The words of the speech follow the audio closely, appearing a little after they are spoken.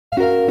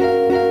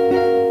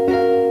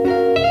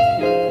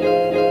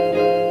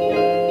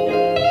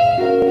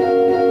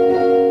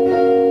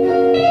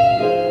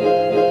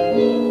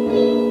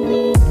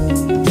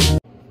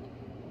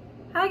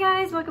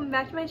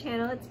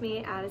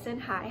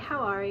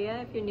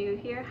area. If you're new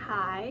here,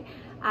 hi.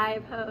 I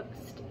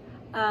post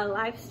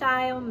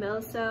lifestyle,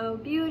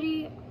 milso,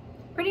 beauty,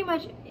 pretty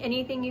much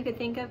anything you could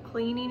think of.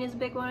 Cleaning is a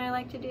big one I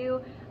like to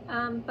do.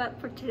 But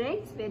for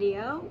today's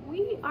video,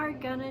 we are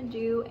gonna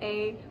do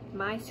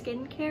my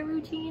skincare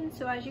routine.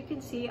 So as you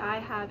can see, I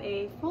have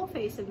a full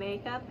face of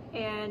makeup,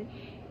 and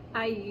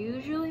I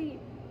usually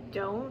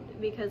don't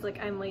because like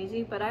I'm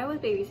lazy, but I was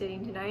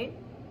babysitting tonight.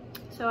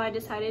 So I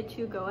decided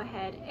to go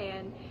ahead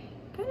and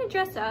kind of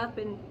dress up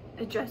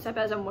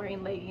as I'm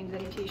wearing leggings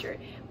and a t-shirt,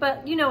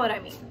 but you know what I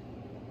mean.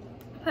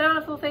 Put on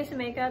a full face of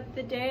makeup.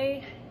 The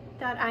day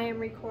that I am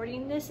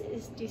recording this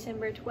is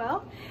December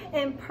 12th,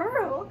 and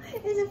Pearl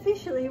is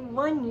officially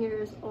 1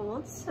 year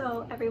old.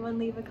 So everyone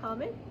leave a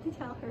comment to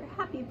tell her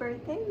happy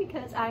birthday,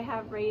 because I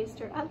have raised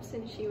her up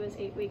since she was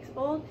 8 weeks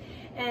old,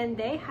 and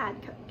they had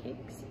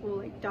cupcakes, well,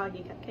 like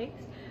doggy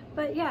cupcakes.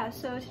 But yeah,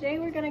 so today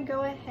we're gonna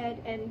go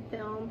ahead and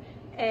film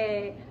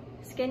a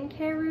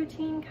skincare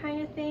routine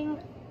kind of thing.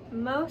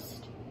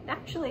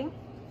 Actually,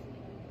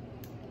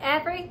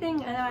 everything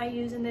that I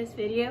use in this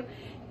video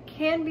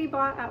can be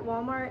bought at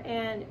Walmart,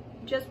 and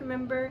just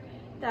remember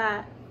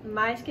that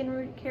my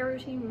skincare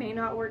routine may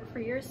not work for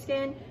your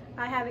skin.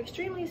 I have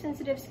extremely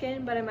sensitive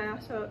skin, but I'm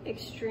also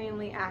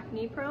extremely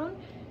acne prone.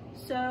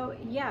 So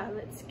yeah,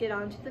 let's get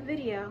on to the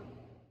video.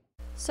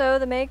 So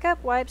the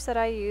makeup wipes that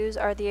I use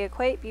are the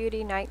Equate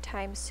Beauty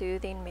Nighttime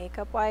Soothing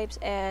Makeup Wipes,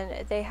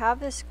 and they have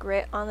this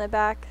grit on the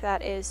back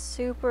that is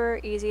super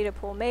easy to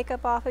pull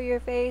makeup off of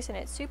your face, and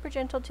it's super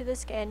gentle to the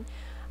skin.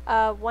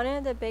 One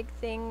of the big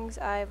things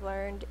I've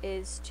learned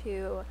is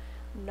to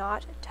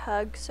not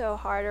tug so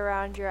hard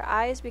around your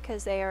eyes,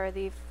 because they are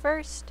the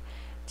first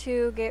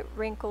to get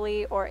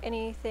wrinkly or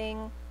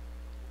anything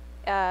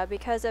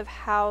because of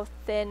how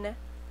thin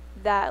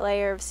that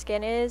layer of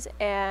skin is.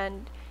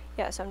 And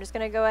yeah, so I'm just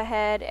gonna go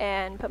ahead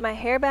and put my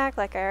hair back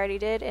like I already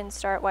did and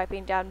start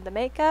wiping down the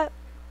makeup.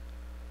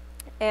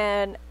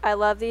 And I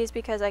love these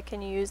because I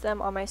can use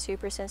them on my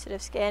super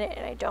sensitive skin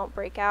and I don't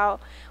break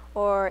out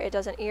or it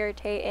doesn't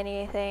irritate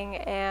anything,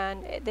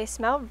 and they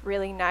smell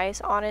really nice,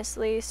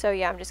 honestly. So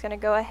yeah, I'm just gonna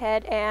go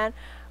ahead and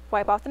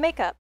wipe off the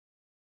makeup.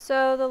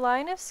 So the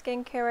line of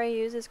skincare I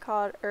use is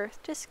called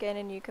Earth to Skin,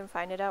 and you can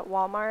find it at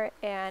Walmart,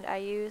 and I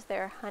use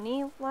their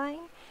honey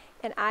line,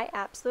 and I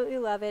absolutely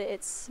love it.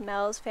 It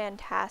smells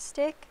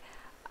fantastic.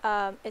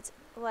 It's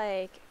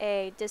like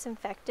a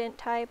disinfectant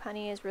type.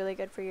 Honey is really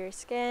good for your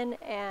skin.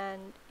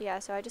 And yeah,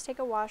 so I just take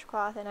a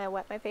washcloth and I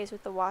wet my face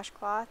with the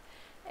washcloth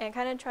and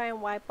kind of try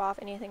and wipe off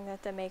anything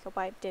that the makeup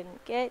wipe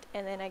didn't get,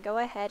 and then I go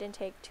ahead and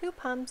take 2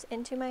 pumps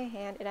into my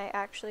hand, and I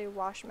actually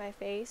wash my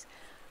face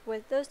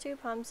with those 2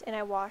 pumps, and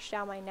I wash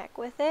down my neck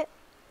with it.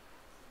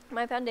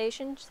 My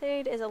foundation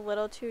shade is a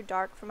little too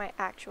dark for my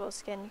actual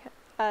skin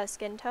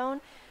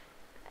tone,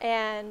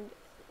 and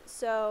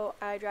so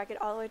I drag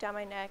it all the way down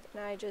my neck,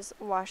 and I just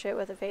wash it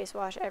with a face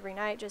wash every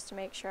night just to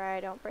make sure I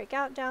don't break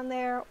out down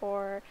there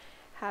or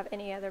have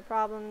any other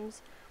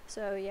problems.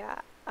 So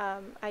yeah,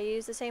 I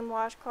use the same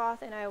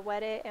washcloth and I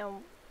wet it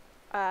and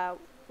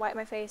wipe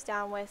my face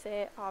down with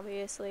it,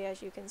 obviously,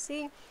 as you can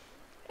see,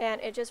 and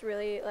it just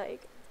really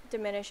like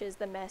diminishes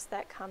the mess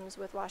that comes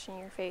with washing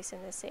your face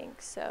in the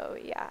sink. So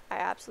yeah, I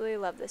absolutely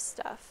love this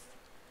stuff.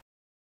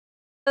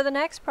 So the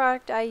next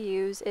product I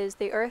use is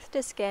the Earth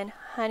to Skin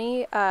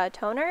Honey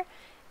Toner,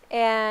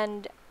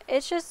 and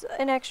it's just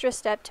an extra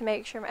step to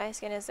make sure my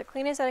skin is the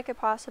cleanest that it could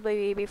possibly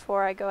be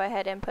before I go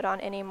ahead and put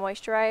on any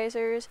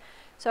moisturizers.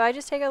 So I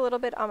just take a little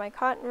bit on my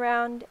cotton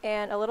round,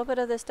 and a little bit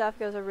of this stuff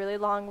goes a really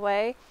long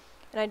way.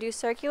 And I do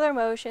circular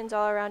motions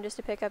all around just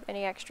to pick up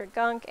any extra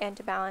gunk and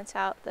to balance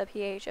out the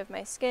pH of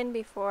my skin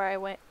before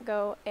I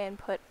go and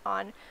put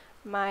on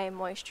my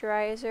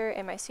moisturizer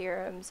and my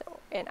serums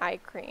and eye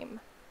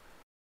cream.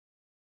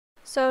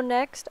 So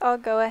next I'll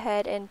go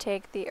ahead and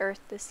take the Earth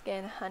to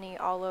Skin Honey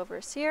All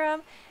Over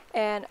Serum,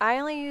 and I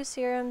only use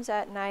serums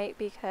at night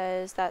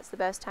because that's the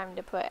best time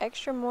to put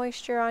extra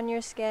moisture on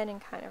your skin and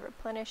kind of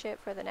replenish it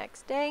for the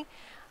next day.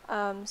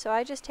 So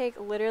I just take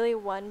literally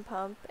 1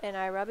 pump and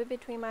I rub it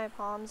between my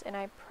palms and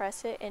I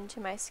press it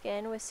into my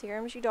skin. With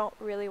serums, you don't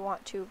really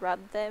want to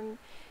rub them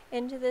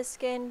into the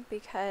skin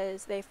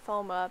because they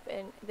foam up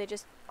and they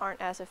just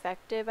aren't as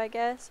effective, I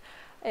guess,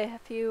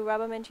 if you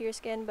rub them into your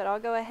skin. But I'll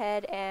go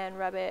ahead and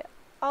rub it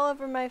all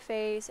over my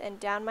face and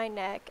down my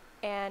neck,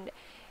 and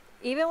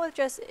even with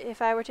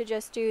if I were to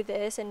just do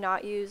this and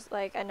not use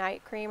like a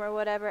night cream or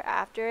whatever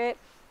after it,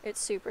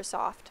 it's super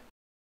soft.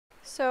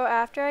 So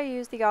after I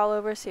use the all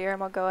over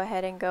serum, I'll go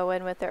ahead and go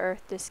in with the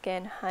Earth to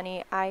Skin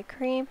Honey Eye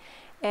Cream,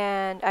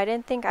 and I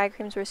didn't think eye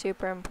creams were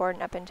super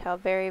important up until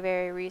very,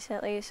 very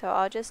recently, so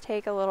I'll just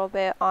take a little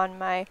bit on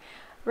my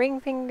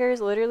ring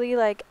fingers, literally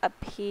like a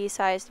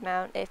pea-sized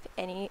amount, if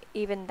any,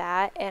 even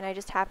that, and I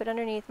just tap it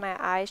underneath my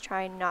eyes,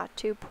 trying not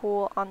to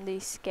pull on the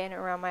skin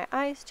around my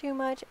eyes too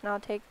much, and I'll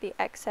take the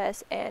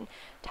excess and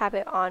tap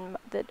it on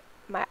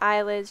my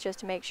eyelids just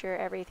to make sure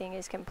everything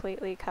is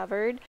completely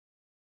covered.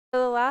 So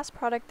the last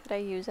product that I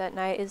use at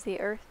night is the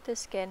Earth to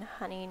Skin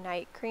Honey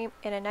Night Cream,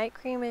 and a night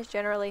cream is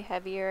generally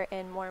heavier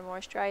and more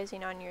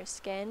moisturizing on your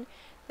skin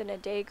than a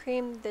day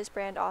cream. This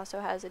brand also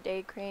has a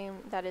day cream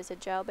that is a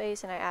gel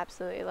base, and I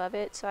absolutely love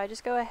it. So I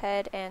just go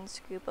ahead and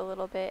scoop a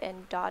little bit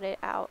and dot it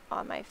out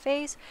on my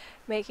face,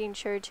 making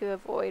sure to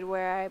avoid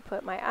where I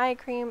put my eye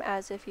cream,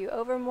 as if you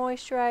over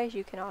moisturize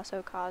you can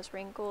also cause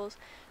wrinkles.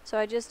 So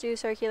I just do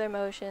circular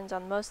motions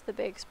on most of the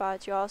big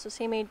spots. You'll also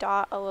see me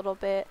dot a little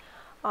bit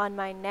on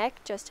my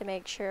neck just to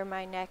make sure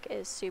my neck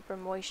is super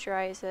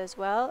moisturized as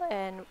well.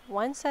 And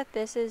once that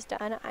this is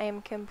done, I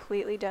am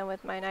completely done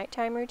with my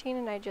nighttime routine,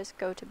 and I just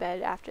go to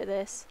bed after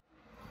this.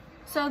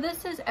 So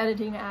this is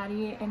editing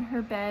Addi in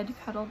her bed,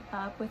 cuddled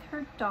up with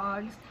her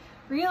dogs,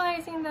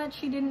 realizing that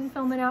she didn't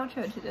film an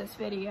outro to this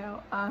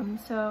video.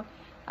 So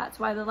that's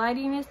why the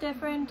lighting is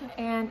different,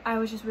 and I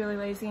was just really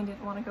lazy and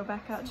didn't want to go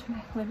back out to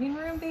my living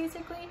room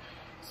basically.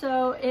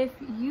 So if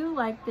you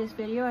liked this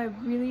video, I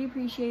really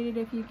appreciate it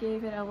if you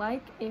gave it a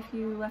like, if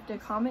you left a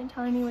comment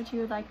telling me what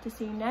you would like to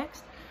see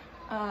next.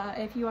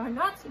 If you are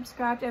not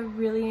subscribed, I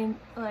really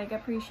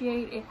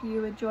appreciate if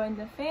you would join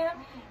the fam,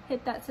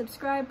 hit that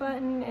subscribe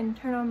button, and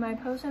turn on my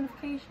post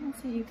notifications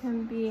so you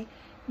can be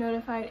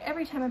notified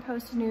every time I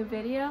post a new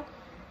video.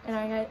 And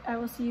I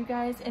will see you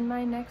guys in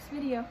my next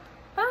video.